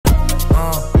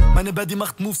Meine Baddie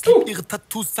macht Moves, liebt ihre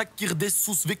Tattoos, zeigt ihre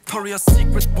Dessous. Victoria's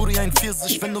Secret, Booty ein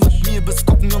Pfirsich. Wenn du mit mir bist,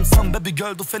 gucken wir uns an, Baby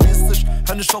Girl, du verlierst dich.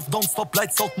 Hör nicht auf, don't stop,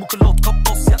 Lights out, Mucke laut,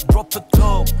 Kopf aus, ja, drop it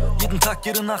low. Jeden Tag,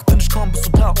 jede Nacht, wenn ich komm, bist du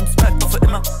da und es bleibt für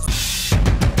immer.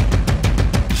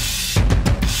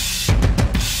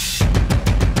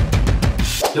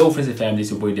 Hello friends and family,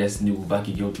 it's your boy Destiny. We're back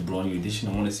again to brand new edition.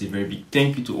 I want to say a very big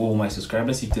thank you to all my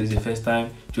subscribers. If this is your first time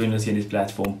joining us here on this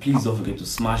platform, please don't forget to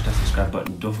smash that subscribe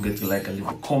button. Don't forget to like and leave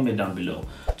a comment down below.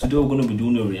 Today we're going to be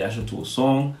doing a reaction to a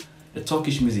song, the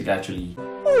Turkish music actually.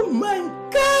 Oh my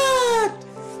god!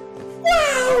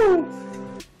 Wow!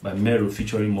 By MERO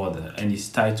featuring Murda, and it's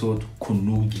titled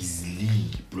Konum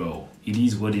Gizli, bro. It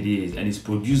is what it is, and it's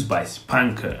produced by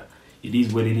Spanker. It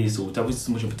is what it is. So without wasting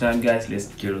too much of time, guys, let's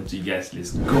get on to you guys.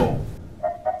 Let's go.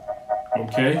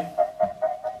 Okay.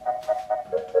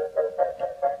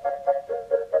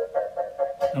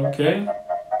 Okay.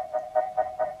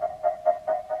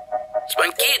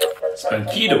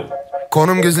 Spankido.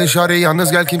 Konum gizli şarkı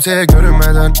yalnız gel kimseye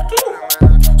görünmeden.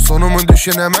 Sonumu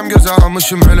düşünemem göze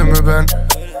almışım ölümü ben.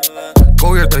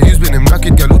 Goyer'da 100.000'im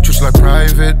nakit gel uçuşlar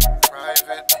private.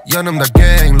 Yanımda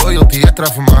gang loyalty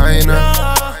etrafım aynı.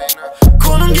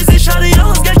 Konum gizli şarkı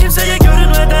yalnız gel kimseye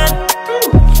görünmeden.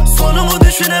 Sonumu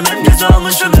düşünemem göze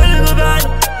almışım ölümü ben.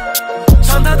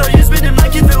 Çantada 100.000'im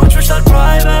nakit ve uçuşlar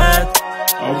private.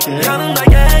 Okay. Yanımda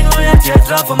gang loyalty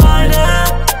etrafım aynı.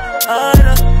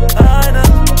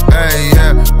 Hey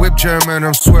yeah, whip German,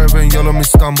 I'm swerving. Yolum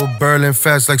İstanbul, Berlin,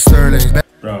 fast like Sterling.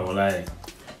 Bro, like,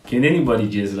 can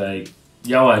anybody just like,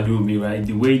 y'all I do me right?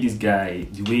 The way this guy,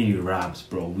 the way he raps,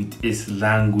 bro, with his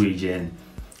language, and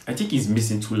I think he's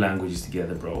missing two languages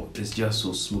together, bro. It's just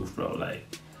so smooth, bro. Like,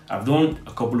 I've done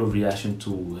a couple of reactions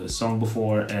to a song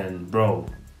before, and bro,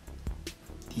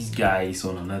 this guy is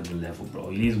on another level,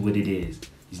 bro. It is what it is.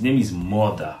 His name is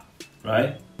Murda,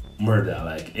 right? Murda,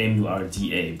 like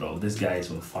M-U-R-D-A, bro. This guy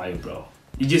is on fire, bro.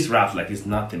 He just raps like it's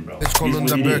nothing, bro. It's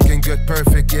Konum'da Birkin göt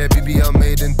perfect, yeah, BBL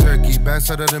made in Turkey. Ben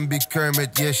sararım bir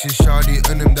Kermit, yeşil şadi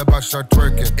önümde başlar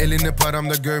twerking. Elini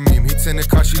paramda görmeyeyim, hiç seni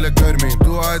karşıyla görmeyeyim.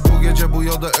 Dua et bu gece bu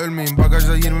yolda ölmeyeyim.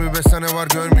 Bagajda 25 sene var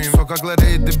görmeyeyim. Sokaklara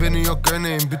eğitti beni yok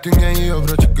örneğin. Bütün gen yiyor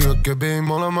bro çıkıyor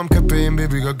göbeğim. Olamam köpeğim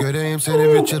baby girl göreyim.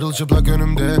 Seni bir çırılçıplak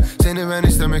önümde. Seni ben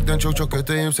istemekten çok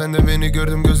öteyim. Sen de beni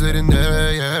gördüm gözlerinde,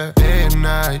 yeah. Day and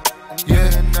night,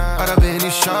 yeah. Ara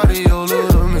beni şari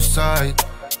olurum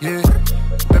müsait. Yeah,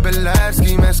 bebeler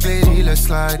ski maskleriyle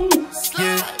slide.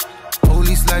 Yeah,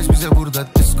 police lights bize burada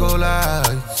disco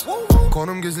lights.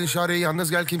 Konum gizli şarkı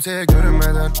yalnız gel kimseye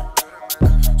görünmeden.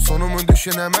 Sonumu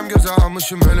düşünemem göze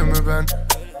almışım ölümü ben.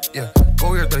 Yeah,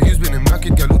 Goyer'da 100.000'im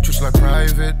nakit gel uçuşlar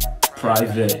private.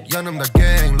 Yanımda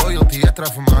gang loyalty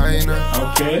etrafım aynı.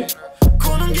 Okay.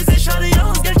 Konum gizli şarkı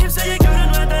yalnız gel kimseye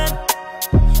görünmeden.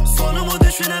 Sonumu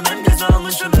düşünemem göze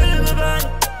almışım ölümü ben.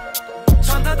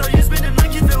 Çantada 100.000'im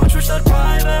nakit ve uçuşlar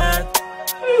private.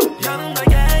 Yanımda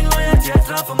gang loyalty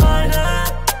etrafım aynı.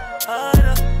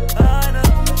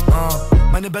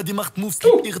 Meine Baddie macht Moves,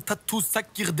 liebt ihre Tattoos,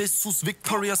 zeigt ihre Dessous.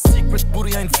 Victoria's Secret,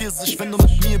 Booty ein Pfirsich. Wenn du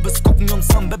mit mir bist, gucken wir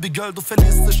uns an, Baby Girl, du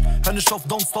verlierst dich. Hör nicht auf,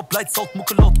 don't stop, Lights out,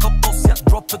 Mucke laut, Kopf aus, ja,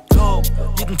 drop it low.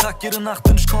 Jeden Tag, jede Nacht,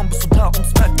 wenn ich komm, bist du da und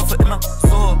es bleibt für immer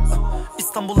so.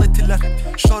 İstanbul etiler,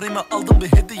 şarime aldım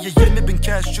bir hediye, 20.000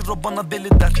 cash, euro bana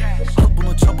deli der. Al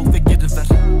bunu çabuk ve geri ver.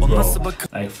 O nasıl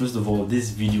bakın? Like, first of all,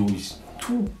 this video is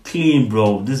too clean,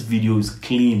 bro. This video is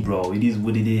clean, bro. It is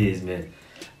what it is, man.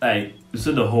 Like,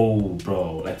 so the whole,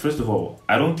 bro, like, first of all,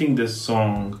 I don't think this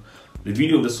song, the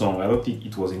video of the song, I don't think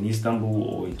it was in Istanbul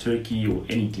or in Turkey or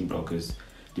anything, bro, because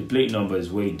the plate number is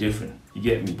way different, you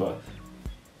get me? But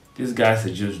these guys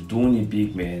are just doing it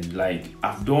big, man. Like,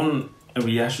 I've done a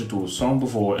reaction to a song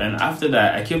before, and after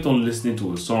that, I kept on listening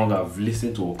to a song. I've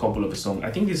listened to a couple of the songs.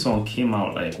 I think this song came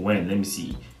out, like, when? Let me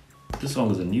see. This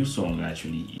song is a new song,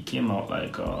 actually. It came out,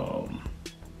 like,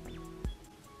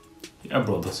 yeah,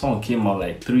 bro, the song came out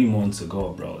like 3 months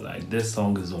ago, bro. Like, this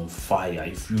song is on fire.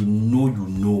 If you know, you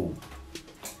know.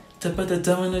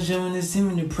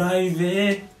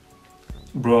 Private.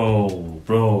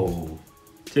 Bro.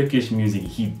 Turkish music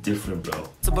hit different,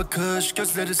 bro. Bakış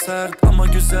gözleri sert ama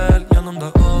güzel. Yanımda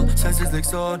ol, sensizlik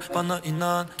zor, bana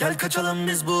inan. Gel kaçalım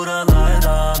biz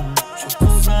buralardan. Çok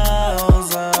uzağa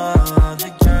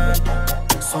hadi gel.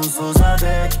 Sonsuza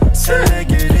dek sene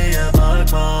geriye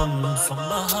bakmam.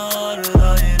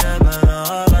 Sonbaharda yine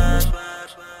beraber.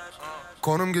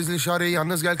 Konum gizli şarkı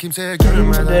yalnız gel kimseye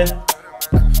görünmeden.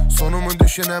 Sonumu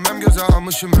düşünemem göze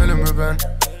almışım ölümü ben.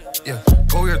 Yeah,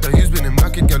 Goyer'da 100.000'im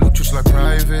nakit gel uçuşlar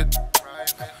private.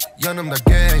 Yanımda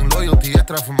gang loyalty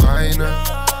etrafım aynı.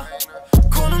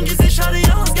 Konum gizli şarkı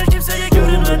yalnız gel kimseye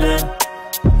görünmeden.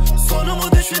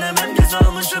 Sonumu düşünemem göz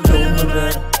almışım ölümü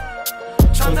ben.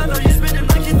 Çantamda 100 benim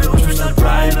nakit ve uçmuşlar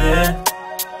private.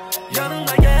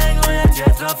 Yanında gang oyat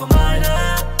etrafım aynı.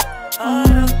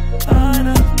 Aynen.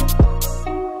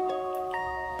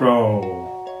 Bro,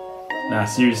 nah,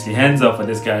 seriously, hands up for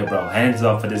this guy, bro. Hands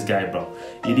up for this guy, bro.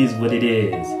 It is what it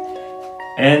is.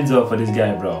 Hands up for this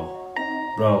guy, bro.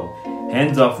 Bro,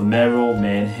 hands up for MERO,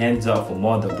 man. Hands up for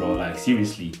Murda, bro. Like,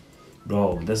 seriously,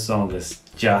 bro, this song is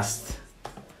just,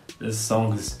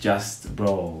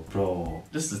 bro.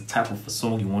 This is the type of a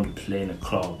song you want to play in a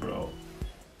club, bro.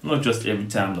 Not just every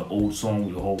time the old song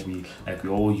we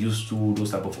all used to,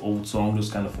 those type of old songs,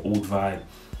 those kind of old vibe.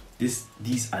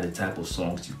 These are the type of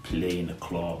songs you play in a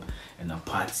club and a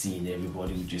party, and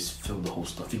everybody will just feel the whole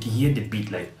stuff. You can hear the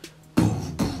beat like,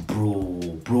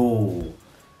 bro.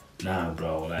 Nah,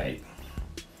 bro, like,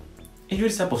 enjoy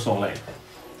this type of song. Like,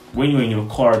 when you're in your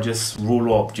car, just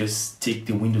roll up, just take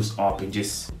the windows up and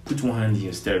just put one hand in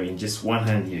your stereo and just one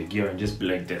hand in your gear and just be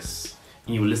like this.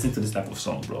 And you listen to this type of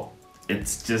song, bro.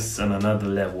 It's just on another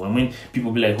level. And when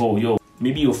people be like, oh, yo,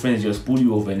 maybe your friends just pull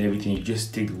you over and everything, you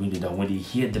just take the window down. When they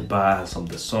hear the bars of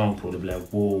the song, bro, they'll be like,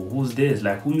 whoa, who's this?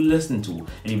 Like, who you listening to? And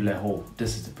you'll be like, oh,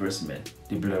 this is the person, man.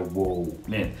 They'll be like, whoa,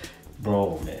 man.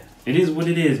 Bro, man. It is what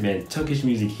it is, man. Turkish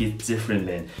music hits different,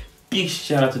 man. Big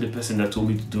shout out to the person that told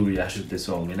me to do reaction to the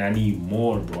song, man. I need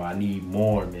more, bro. I need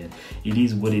more, man. It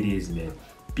is what it is, man.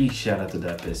 Big shout out to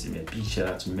that person, man. Big shout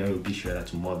out to MERO. Big shout out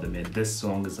to Murda, man. This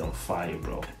song is on fire,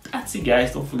 bro. That's it,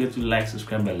 guys. Don't forget to like,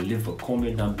 subscribe, and leave a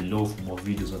comment down below for more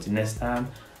videos. Until next time,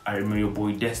 I remember your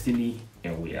boy Destiny,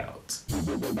 and we out.